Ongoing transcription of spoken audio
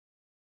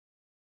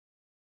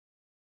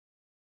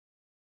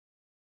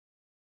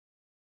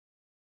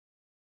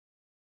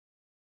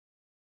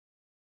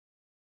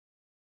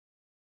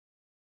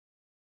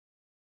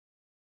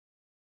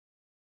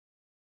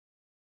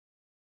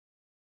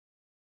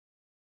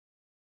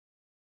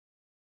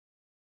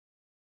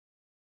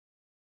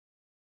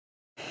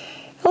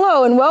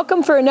Hello and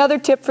welcome for another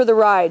tip for the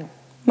ride.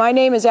 My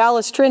name is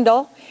Alice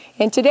Trindle,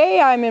 and today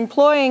I'm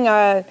employing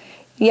a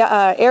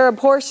Arab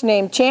horse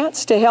named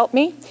Chance to help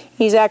me.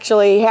 He's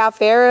actually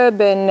half Arab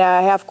and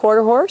half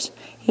quarter horse.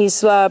 He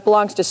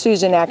belongs to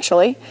Susan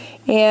actually.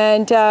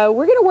 And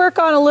we're going to work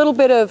on a little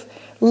bit of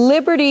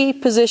liberty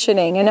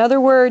positioning. In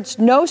other words,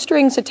 no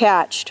strings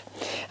attached.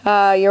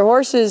 Your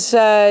horse is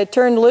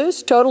turned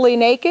loose, totally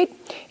naked,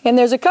 and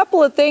there's a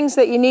couple of things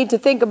that you need to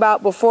think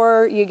about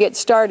before you get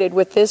started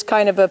with this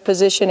kind of a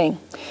positioning.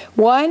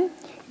 One,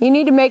 you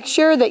need to make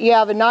sure that you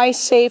have a nice,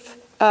 safe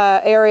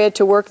area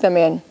to work them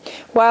in.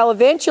 While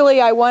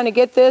eventually I want to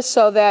get this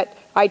so that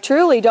I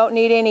truly don't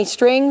need any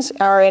strings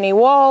or any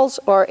walls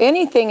or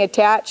anything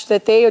attached,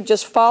 that they would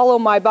just follow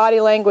my body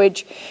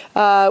language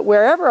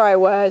wherever I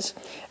was.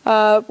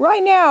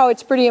 Right now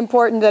it's pretty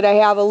important that I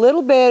have a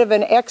little bit of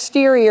an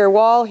exterior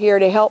wall here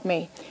to help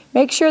me.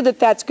 Make sure that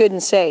that's good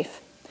and safe.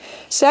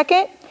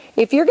 Second,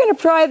 if you're going to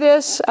try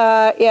this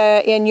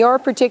in your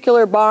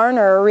particular barn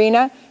or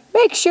arena,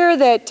 make sure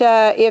that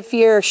if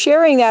you're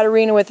sharing that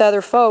arena with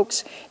other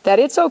folks, that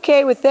it's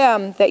okay with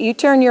them that you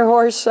turn your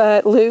horse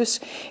loose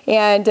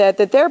and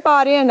that they're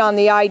bought in on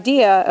the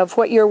idea of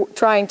what you're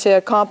trying to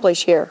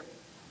accomplish here.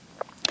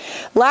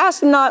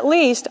 Last and not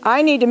least,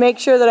 I need to make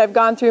sure that I've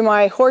gone through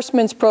my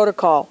horseman's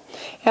protocol.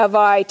 Have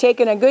I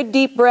taken a good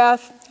deep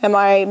breath? Am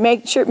I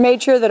made sure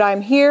that I'm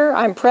here,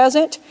 I'm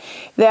present,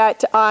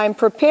 that I'm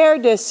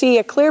prepared to see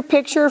a clear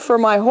picture for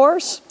my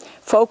horse,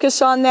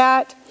 focus on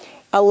that,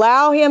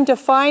 allow him to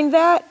find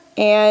that,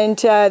 and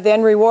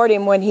then reward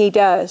him when he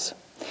does.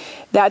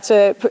 That's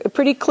a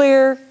pretty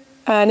clear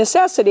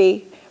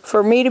necessity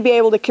for me to be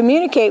able to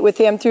communicate with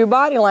him through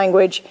body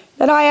language,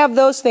 that I have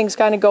those things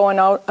kind of going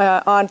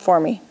on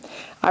for me.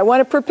 I want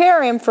to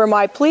prepare him for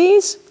my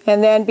please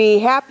and then be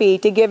happy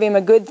to give him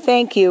a good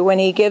thank you when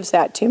he gives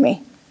that to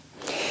me.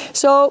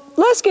 So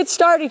let's get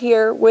started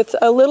here with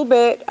a little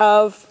bit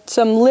of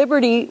some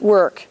liberty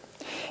work.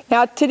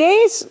 Now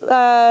today's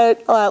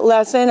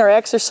lesson or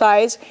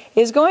exercise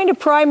is going to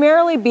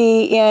primarily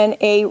be in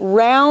a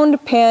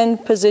round pen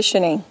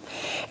positioning.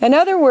 In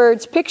other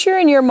words, picture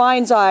in your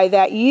mind's eye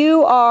that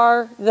you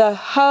are the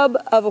hub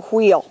of a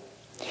wheel.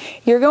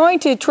 You're going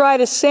to try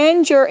to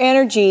send your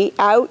energy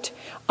out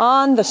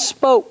on the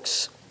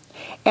spokes,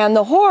 and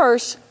the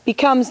horse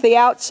becomes the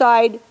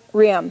outside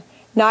rim,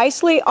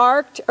 nicely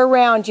arced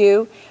around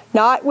you,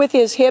 not with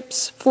his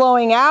hips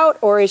flowing out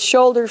or his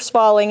shoulders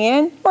falling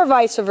in, or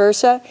vice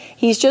versa.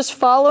 He's just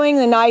following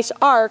the nice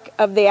arc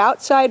of the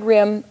outside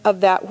rim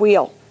of that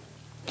wheel.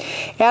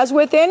 As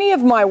with any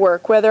of my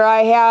work, whether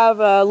I have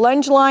a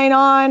lunge line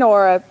on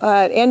or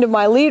an end of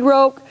my lead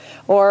rope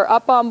or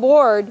up on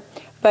board,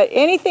 but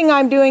anything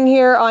I'm doing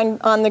here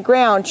on the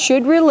ground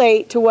should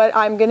relate to what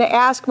I'm going to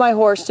ask my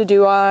horse to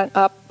do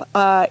up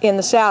in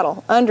the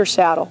saddle, under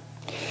saddle.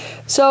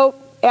 So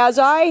as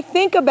I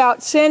think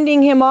about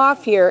sending him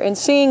off here and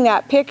seeing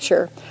that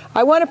picture,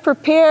 I want to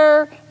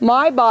prepare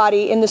my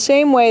body in the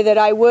same way that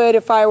I would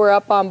if I were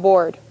up on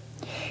board.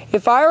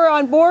 If I were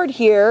on board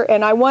here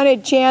and I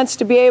wanted Chance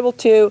to be able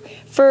to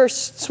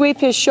first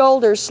sweep his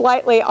shoulders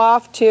slightly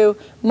off to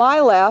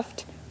my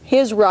left,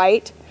 his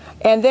right,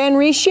 and then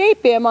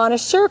reshape him on a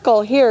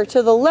circle here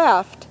to the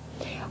left,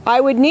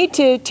 I would need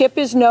to tip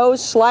his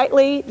nose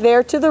slightly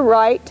there to the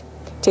right,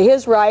 to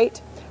his right.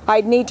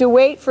 I'd need to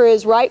wait for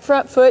his right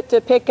front foot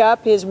to pick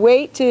up, his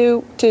weight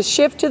to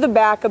shift to the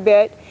back a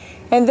bit,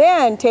 and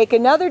then take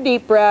another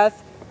deep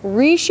breath,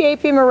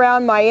 reshape him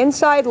around my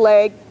inside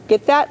leg,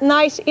 get that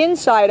nice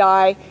inside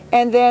eye,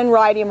 and then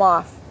ride him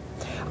off.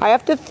 I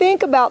have to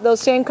think about those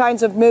same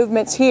kinds of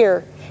movements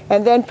here,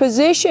 and then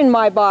position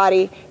my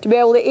body to be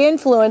able to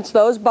influence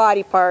those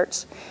body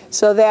parts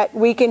so that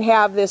we can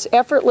have this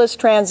effortless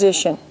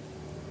transition.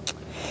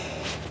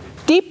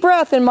 Deep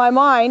breath in my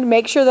mind,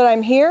 make sure that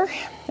I'm here.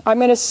 I'm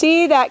going to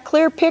see that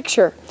clear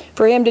picture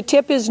for him to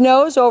tip his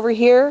nose over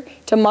here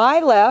to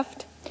my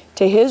left,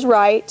 to his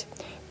right,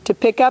 to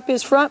pick up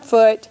his front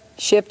foot,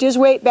 shift his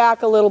weight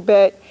back a little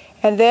bit,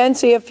 and then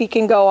see if he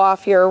can go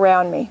off here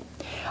around me.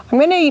 I'm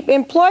going to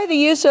employ the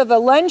use of a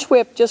lunge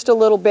whip just a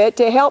little bit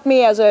to help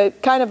me as a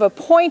kind of a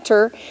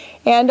pointer,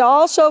 and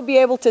also be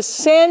able to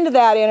send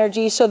that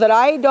energy so that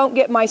I don't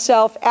get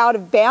myself out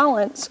of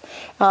balance,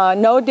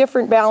 no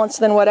different balance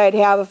than what I'd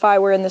have if I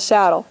were in the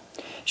saddle.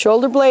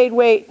 Shoulder blade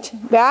weight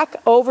back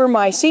over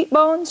my seat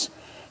bones,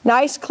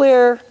 nice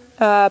clear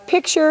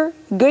picture,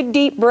 good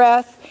deep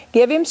breath,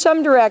 give him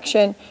some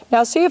direction.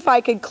 Now see if I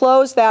could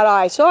close that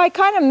eye. So I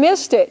kind of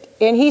missed it,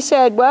 and he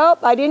said, well,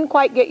 I didn't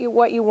quite get you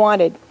what you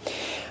wanted.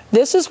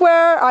 This is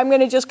where I'm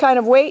going to just kind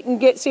of wait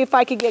and see if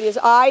I could get his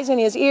eyes and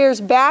his ears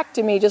back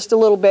to me just a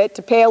little bit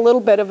to pay a little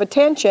bit of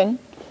attention.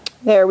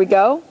 There we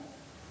go.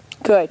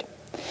 Good.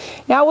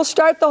 Now we'll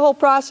start the whole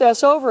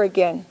process over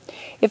again.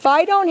 If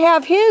I don't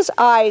have his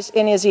eyes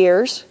and his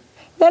ears,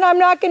 then I'm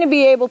not going to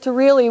be able to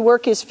really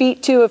work his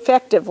feet too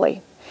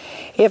effectively.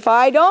 If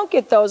I don't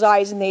get those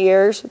eyes and the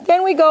ears,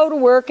 then we go to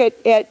work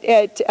at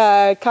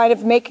kind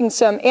of making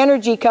some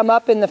energy come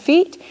up in the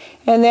feet,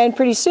 and then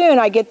pretty soon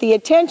I get the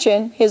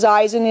attention, his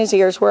eyes and his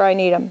ears, where I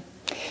need them.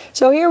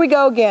 So here we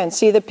go again.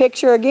 See the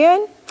picture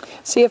again?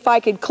 See if I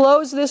could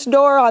close this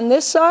door on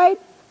this side.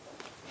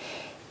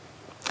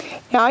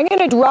 Now I'm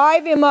going to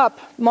drive him up.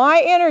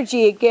 My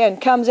energy again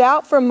comes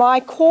out from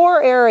my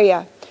core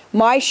area,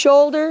 my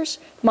shoulders,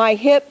 my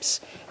hips.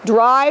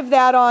 Drive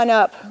that on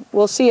up.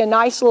 We'll see a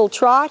nice little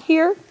trot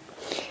here.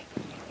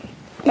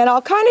 And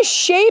I'll kind of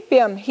shape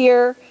him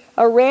here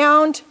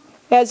around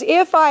as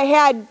if I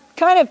had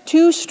kind of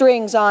two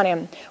strings on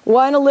him.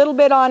 One a little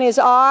bit on his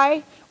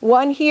eye,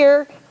 one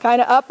here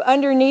kind of up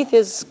underneath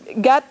his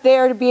gut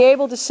there to be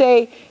able to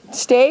say,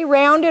 stay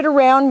rounded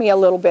around me a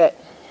little bit.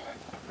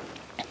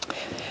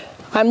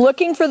 I'm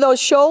looking for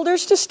those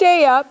shoulders to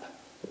stay up,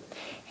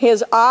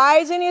 his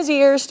eyes and his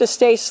ears to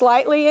stay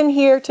slightly in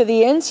here to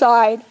the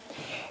inside,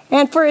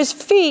 and for his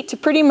feet to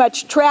pretty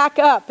much track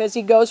up as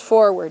he goes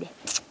forward.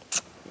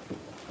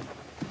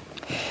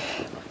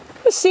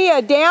 See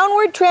a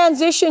downward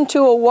transition to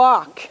a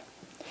walk.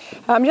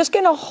 I'm just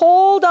going to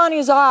hold on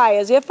his eye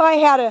as if I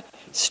had a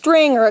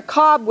string or a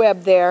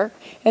cobweb there,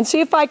 and see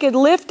if I could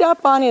lift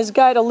up on his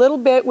gut a little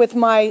bit with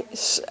my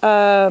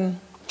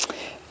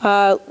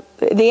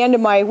the end of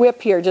my whip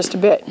here just a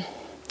bit.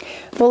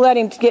 We'll let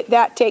him get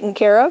that taken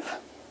care of.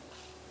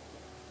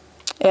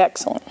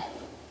 Excellent.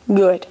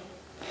 Good.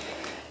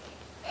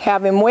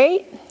 Have him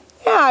wait.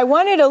 Yeah, I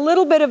wanted a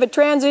little bit of a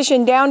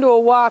transition down to a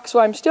walk,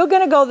 so I'm still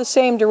going to go the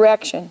same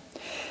direction.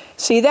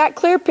 See that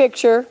clear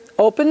picture?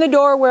 Open the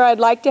door where I'd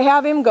like to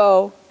have him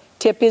go.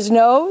 Tip his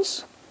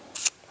nose.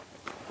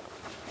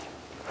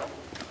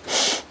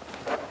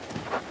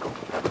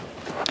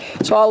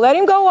 So I'll let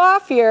him go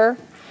off here,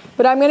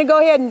 but I'm going to go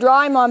ahead and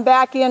draw him on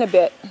back in a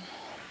bit.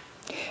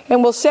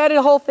 And we'll set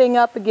the whole thing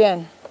up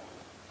again.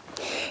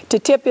 To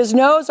tip his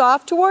nose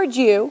off towards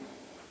you.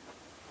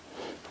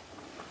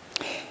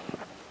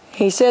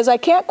 He says, I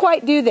can't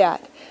quite do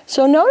that.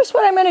 So notice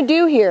what I'm going to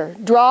do here.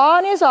 Draw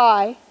on his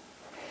eye,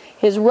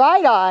 his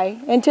right eye,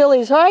 until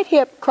his right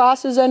hip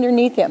crosses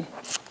underneath him.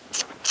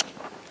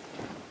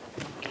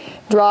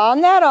 Draw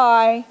on that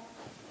eye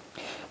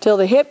till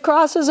the hip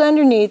crosses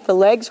underneath, the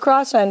legs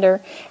cross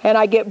under, and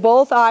I get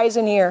both eyes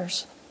and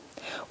ears.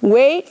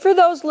 Wait for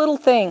those little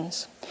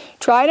things.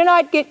 Try to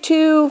not get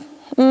too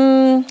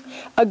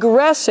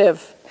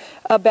aggressive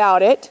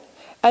about it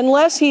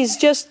unless he's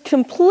just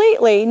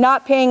completely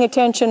not paying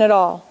attention at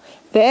all.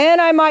 Then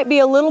I might be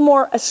a little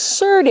more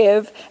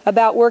assertive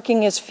about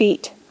working his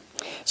feet.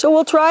 So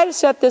we'll try to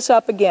set this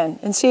up again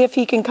and see if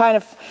he can kind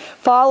of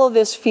follow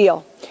this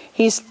feel.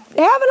 He's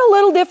having a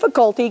little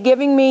difficulty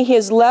giving me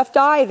his left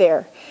eye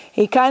there.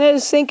 He kind of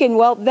is thinking,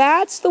 well,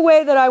 that's the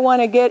way that I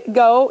want to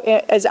go,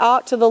 is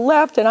out to the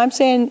left, and I'm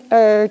saying,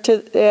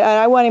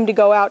 I want him to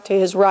go out to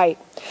his right.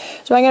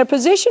 So I'm going to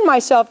position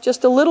myself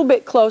just a little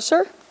bit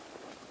closer.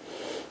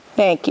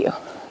 Thank you.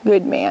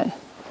 Good man.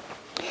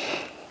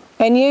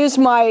 And use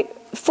my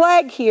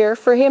flag here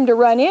for him to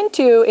run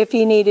into if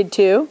he needed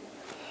to.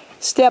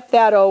 Step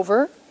that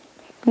over.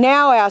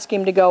 Now ask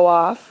him to go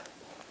off.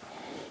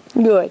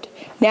 Good.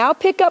 Now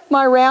pick up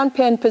my round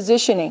pen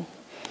positioning.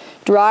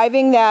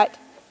 Driving that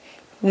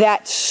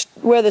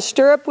where the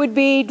stirrup would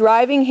be,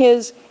 driving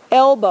his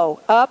elbow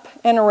up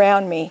and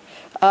around me.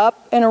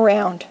 Up and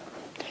around.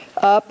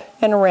 Up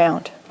and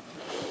around.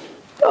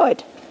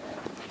 Good.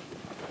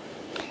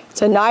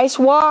 It's a nice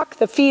walk.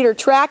 The feet are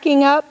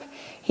tracking up.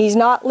 He's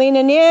not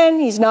leaning in.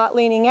 He's not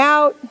leaning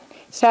out.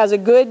 It has a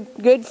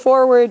good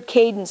forward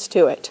cadence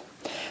to it.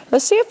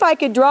 Let's see if I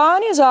could draw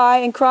on his eye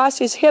and cross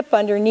his hip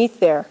underneath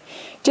there.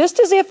 Just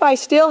as if I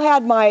still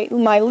had my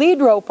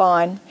lead rope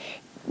on.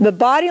 The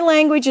body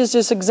language is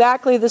just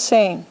exactly the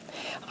same.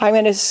 I'm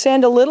going to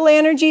send a little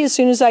energy as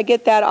soon as I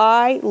get that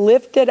eye,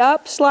 lift it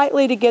up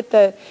slightly to get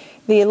the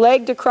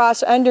leg to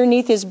cross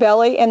underneath his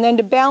belly, and then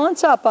to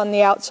balance up on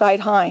the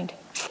outside hind.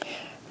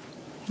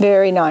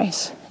 Very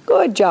nice.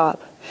 Good job.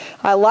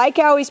 I like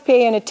how he's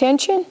paying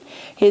attention.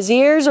 His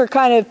ears are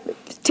kind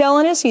of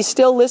telling us he's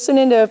still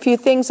listening to a few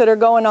things that are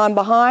going on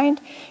behind.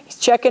 He's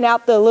checking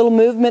out the little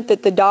movement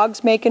that the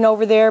dog's making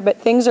over there,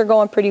 but things are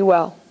going pretty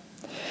well.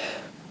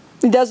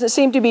 He doesn't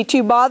seem to be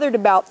too bothered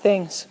about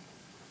things.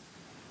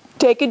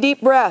 Take a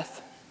deep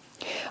breath.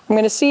 I'm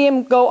going to see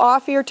him go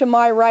off here to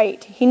my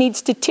right. He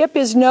needs to tip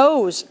his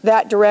nose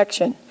that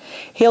direction.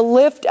 He'll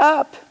lift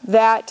up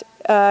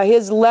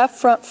his left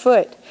front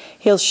foot.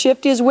 He'll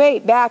shift his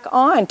weight back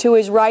on to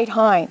his right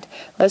hind.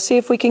 Let's see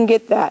if we can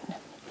get that.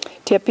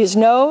 Tip his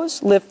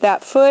nose, lift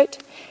that foot.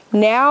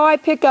 Now I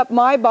pick up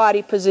my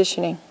body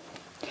positioning.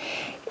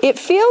 It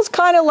feels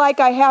kind of like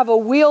I have a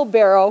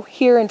wheelbarrow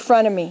here in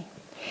front of me.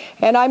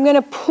 And I'm going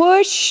to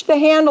push the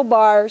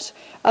handlebars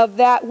of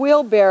that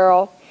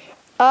wheelbarrow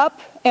up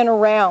and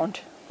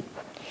around.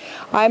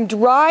 I'm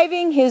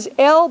driving his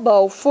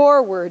elbow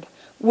forward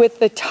with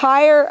the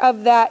tire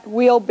of that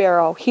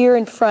wheelbarrow here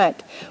in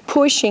front,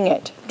 pushing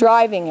it,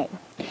 driving it.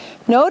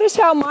 Notice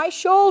how my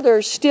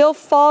shoulders still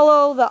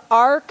follow the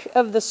arc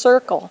of the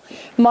circle.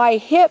 My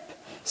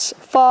hips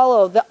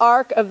follow the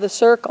arc of the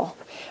circle.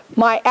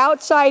 My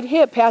outside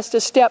hip has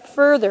to step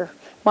further.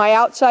 My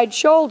outside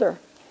shoulder.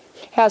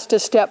 has to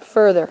step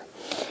further.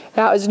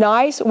 That was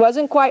nice. It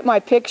wasn't quite my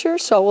picture,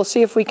 so we'll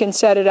see if we can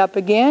set it up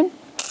again.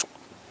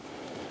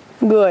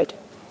 Good.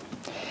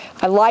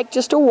 I like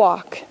just a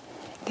walk.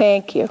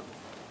 Thank you.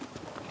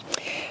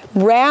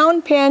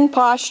 Round pen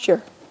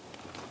posture.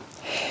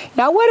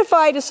 Now what if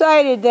I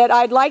decided that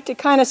I'd like to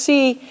kind of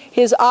see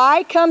his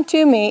eye come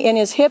to me and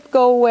his hip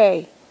go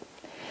away?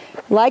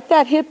 Like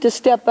that hip to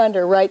step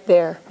under right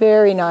there.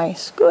 Very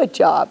nice. Good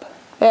job.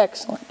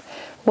 Excellent.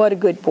 What a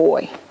good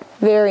boy.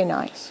 Very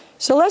nice.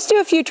 So let's do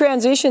a few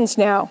transitions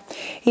now.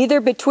 Either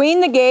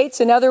between the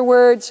gaits, in other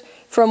words,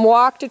 from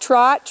walk to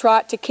trot,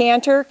 trot to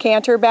canter,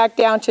 canter back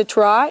down to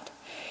trot,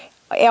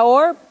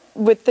 or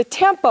with the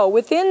tempo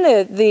within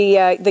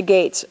the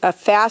gaits, a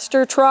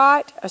faster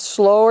trot, a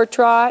slower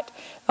trot.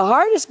 The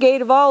hardest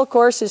gait of all, of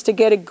course, is to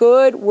get a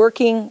good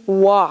working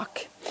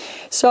walk.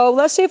 So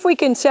let's see if we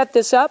can set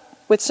this up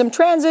with some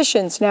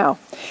transitions now.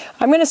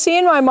 I'm going to see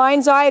in my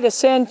mind's eye to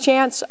send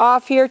Chance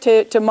off here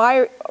to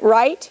my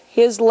right,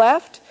 his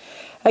left.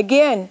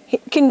 Again, you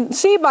can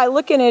see by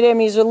looking at him,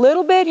 he's a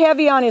little bit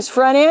heavy on his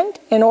front end.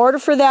 In order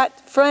for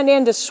that front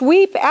end to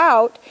sweep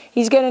out,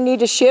 he's going to need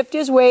to shift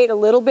his weight a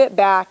little bit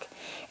back.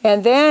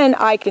 And then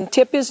I can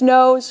tip his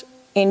nose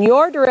in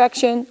your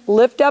direction,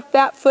 lift up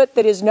that foot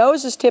that his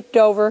nose is tipped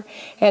over,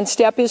 and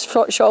step his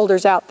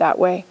shoulders out that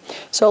way.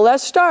 So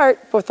let's start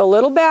with a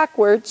little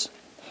backwards,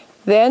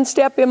 then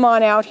step him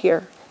on out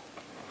here.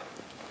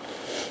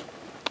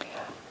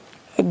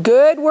 A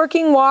good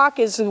working walk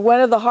is one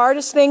of the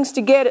hardest things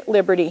to get at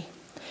Liberty.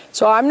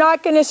 So I'm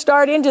not going to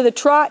start into the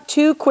trot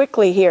too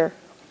quickly here.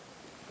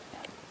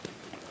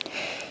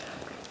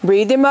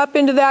 Breathe him up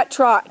into that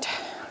trot.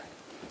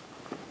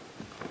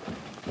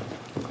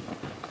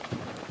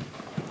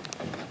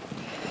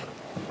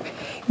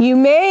 You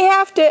may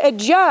have to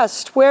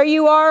adjust where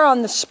you are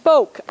on the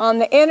spoke, on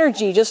the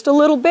energy, just a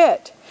little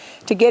bit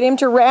to get him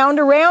to round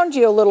around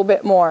you a little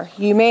bit more.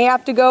 You may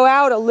have to go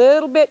out a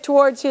little bit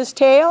towards his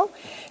tail,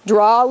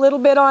 draw a little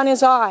bit on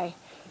his eye.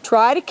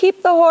 Try to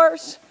keep the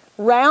horse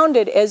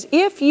rounded as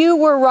if you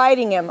were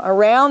riding him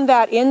around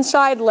that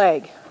inside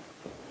leg.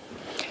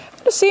 I'm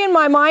going to see in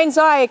my mind's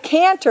eye a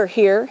canter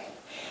here.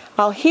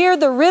 I'll hear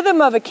the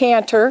rhythm of a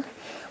canter,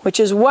 which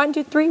is 1,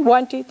 2, 3,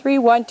 1, 2, 3,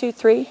 1, 2,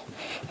 3.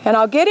 And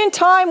I'll get in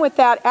time with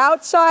that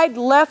outside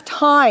left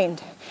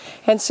hind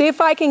and see if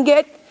I can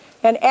get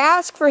and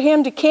ask for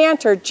him to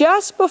canter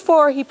just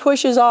before he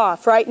pushes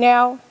off. Right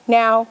now,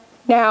 now,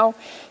 now,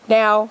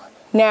 now,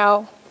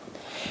 now.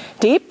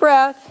 Deep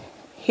breath,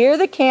 hear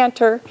the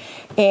canter,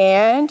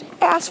 and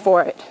ask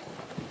for it.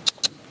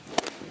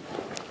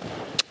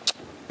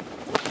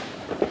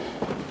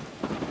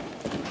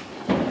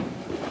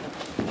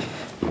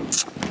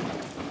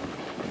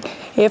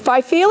 If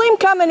I feel him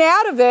coming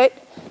out of it,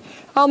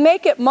 I'll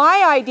make it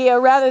my idea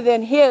rather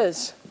than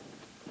his.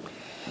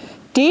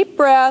 Deep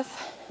breath,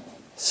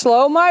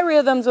 slow my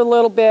rhythms a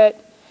little bit,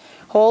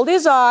 hold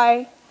his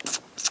eye,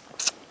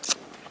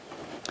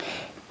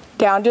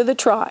 down to the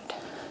trot.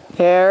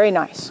 Very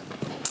nice.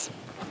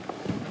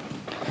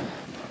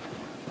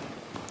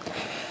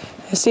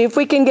 Let's see if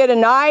we can get a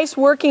nice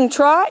working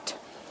trot,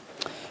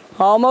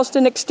 almost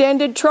an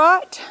extended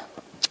trot.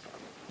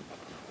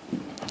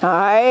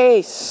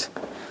 Nice.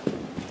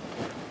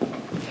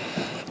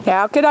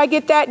 Now could I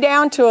get that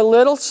down to a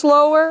little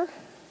slower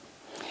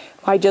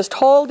by just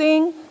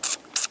holding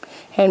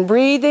and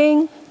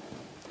breathing,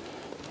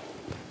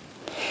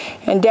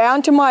 and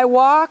down to my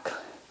walk.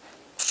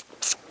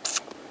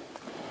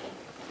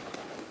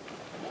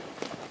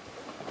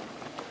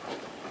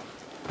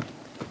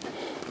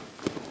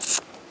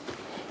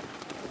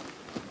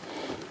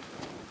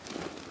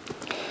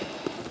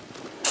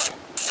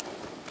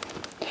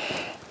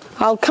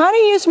 I'll kind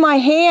of use my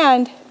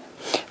hand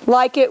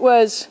like it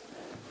was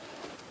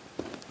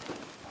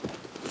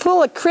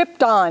full of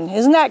krypton.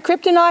 Isn't that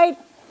kryptonite?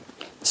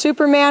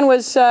 Superman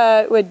would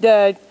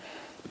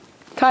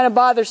kind of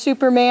bother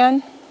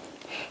Superman.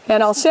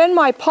 And I'll send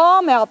my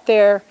palm out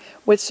there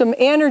with some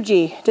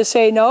energy to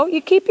say, no,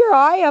 you keep your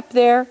eye up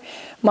there.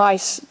 My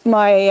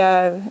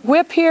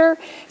whip here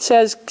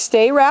says,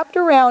 stay wrapped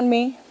around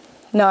me.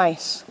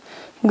 Nice.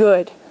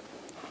 Good.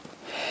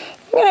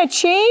 I'm going to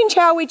change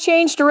how we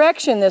change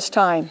direction this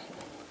time.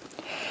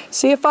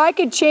 See if I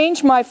could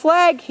change my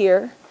flag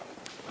here.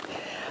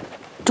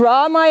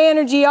 Draw my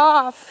energy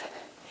off,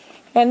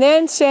 and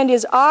then send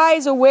his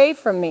eyes away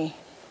from me.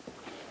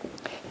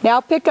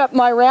 Now pick up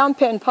my round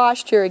pen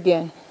posture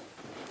again.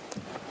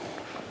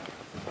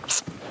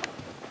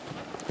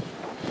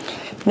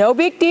 No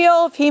big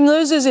deal if he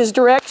loses his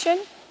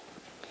direction.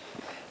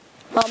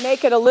 I'll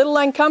make it a little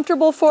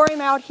uncomfortable for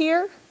him out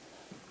here.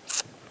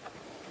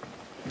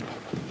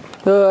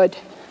 Good.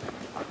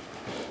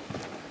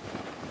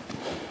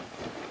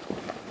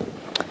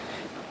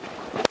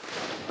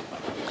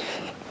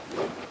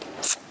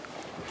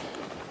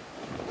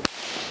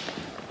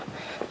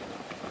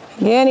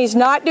 Again, he's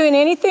not doing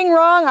anything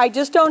wrong. I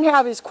just don't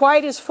have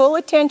quite his full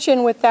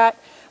attention with that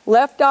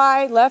left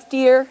eye, left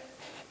ear.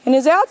 And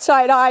his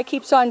outside eye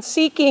keeps on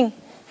seeking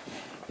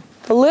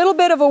a little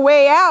bit of a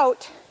way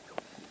out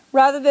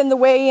rather than the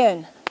way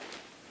in.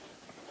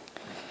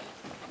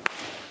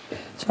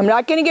 So I'm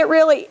not going to get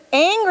really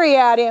angry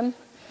at him,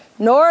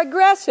 nor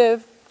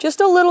aggressive,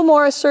 just a little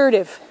more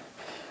assertive.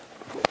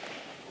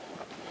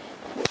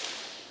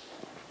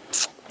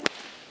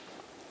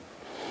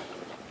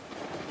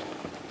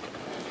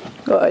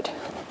 Good.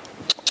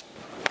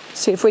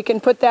 See if we can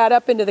put that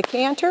up into the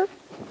canter.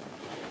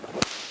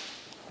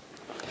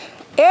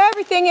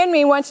 Everything in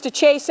me wants to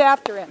chase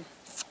after him.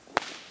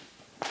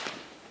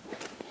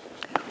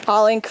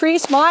 I'll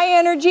increase my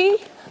energy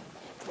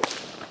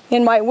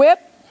in my whip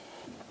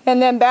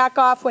and then back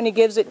off when he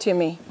gives it to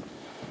me.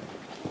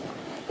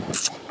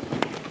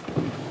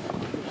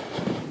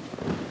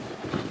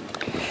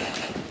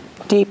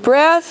 Deep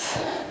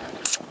breath.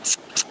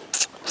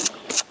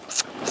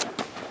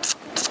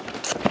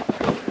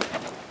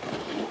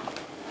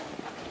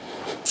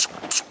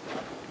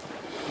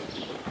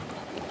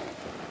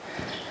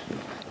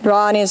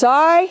 Draw on his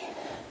eye,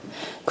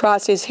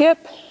 cross his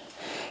hip,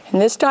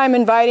 and this time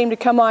invite him to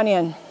come on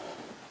in.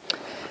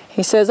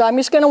 He says, I'm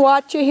just going to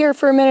watch you here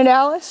for a minute,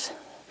 Alice.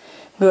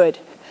 Good.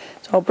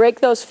 So I'll break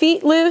those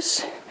feet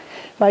loose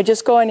by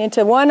just going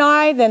into one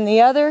eye, then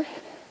the other.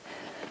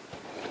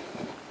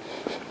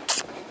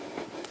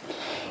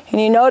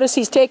 And you notice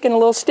he's taking a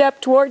little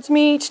step towards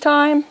me each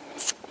time.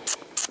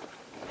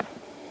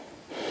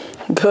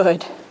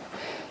 Good.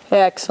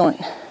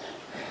 Excellent.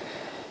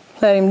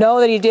 Let him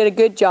know that he did a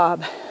good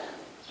job.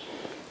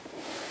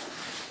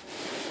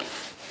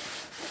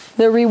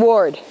 The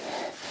reward.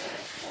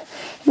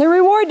 The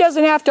reward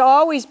doesn't have to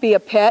always be a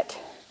pet.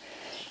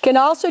 It can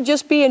also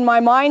just be in my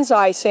mind's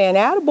eye saying,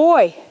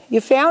 attaboy, you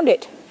found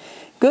it.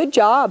 Good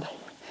job.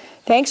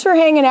 Thanks for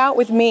hanging out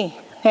with me.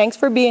 Thanks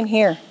for being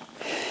here.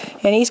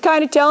 And he's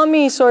kind of telling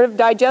me, he's sort of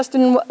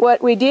digesting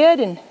what we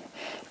did, and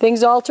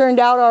things all turned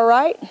out all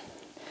right.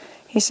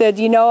 He said,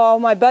 you know, all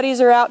my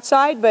buddies are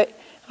outside, but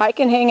I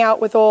can hang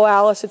out with old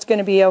Alice. It's going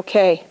to be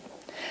okay.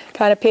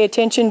 Kind of pay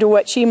attention to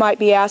what she might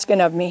be asking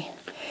of me.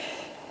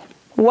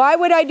 Why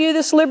would I do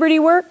this Liberty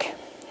work?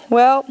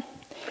 Well,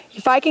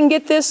 if I can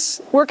get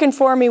this working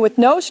for me with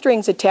no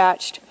strings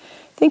attached,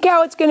 think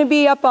how it's going to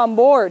be up on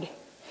board,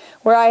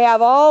 where I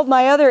have all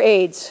my other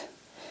aids,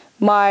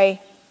 my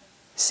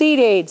seat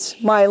aids,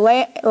 my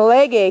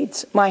leg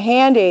aids, my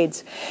hand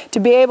aids, to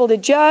be able to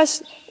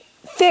just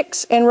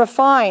fix and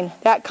refine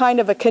that kind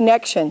of a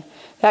connection,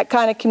 that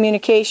kind of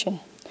communication.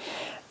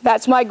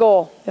 That's my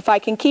goal. If I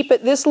can keep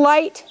it this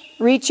light,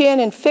 reach in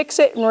and fix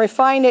it and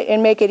refine it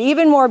and make it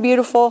even more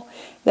beautiful,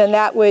 then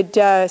that would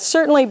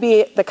certainly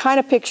be the kind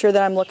of picture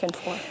that I'm looking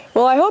for.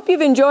 Well, I hope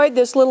you've enjoyed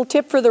this little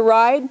tip for the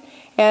ride,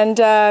 and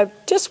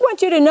just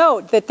want you to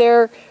note that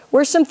there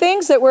were some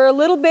things that were a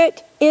little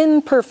bit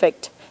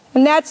imperfect,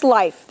 and that's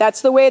life.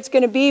 That's the way it's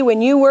going to be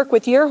when you work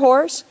with your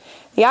horse.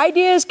 The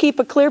idea is keep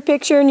a clear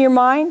picture in your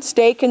mind,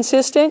 stay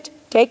consistent,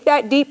 take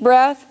that deep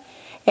breath,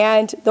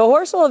 and the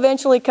horse will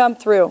eventually come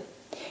through.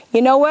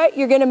 You know what?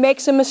 You're going to make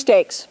some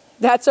mistakes.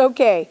 That's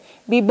okay.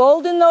 Be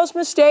bold in those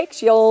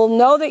mistakes. You'll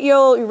know that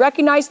you'll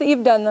recognize that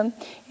you've done them,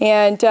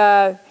 and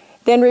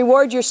then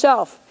reward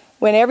yourself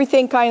when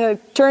everything kind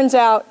of turns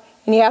out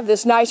and you have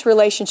this nice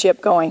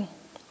relationship going.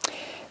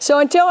 So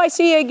until I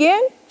see you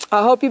again,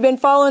 I hope you've been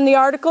following the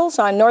articles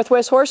on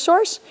Northwest Horse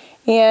Source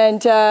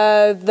and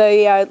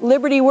the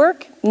Liberty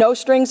work, no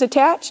strings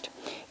attached.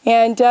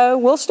 And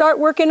we'll start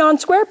working on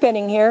square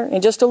penning here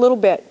in just a little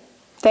bit.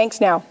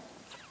 Thanks now.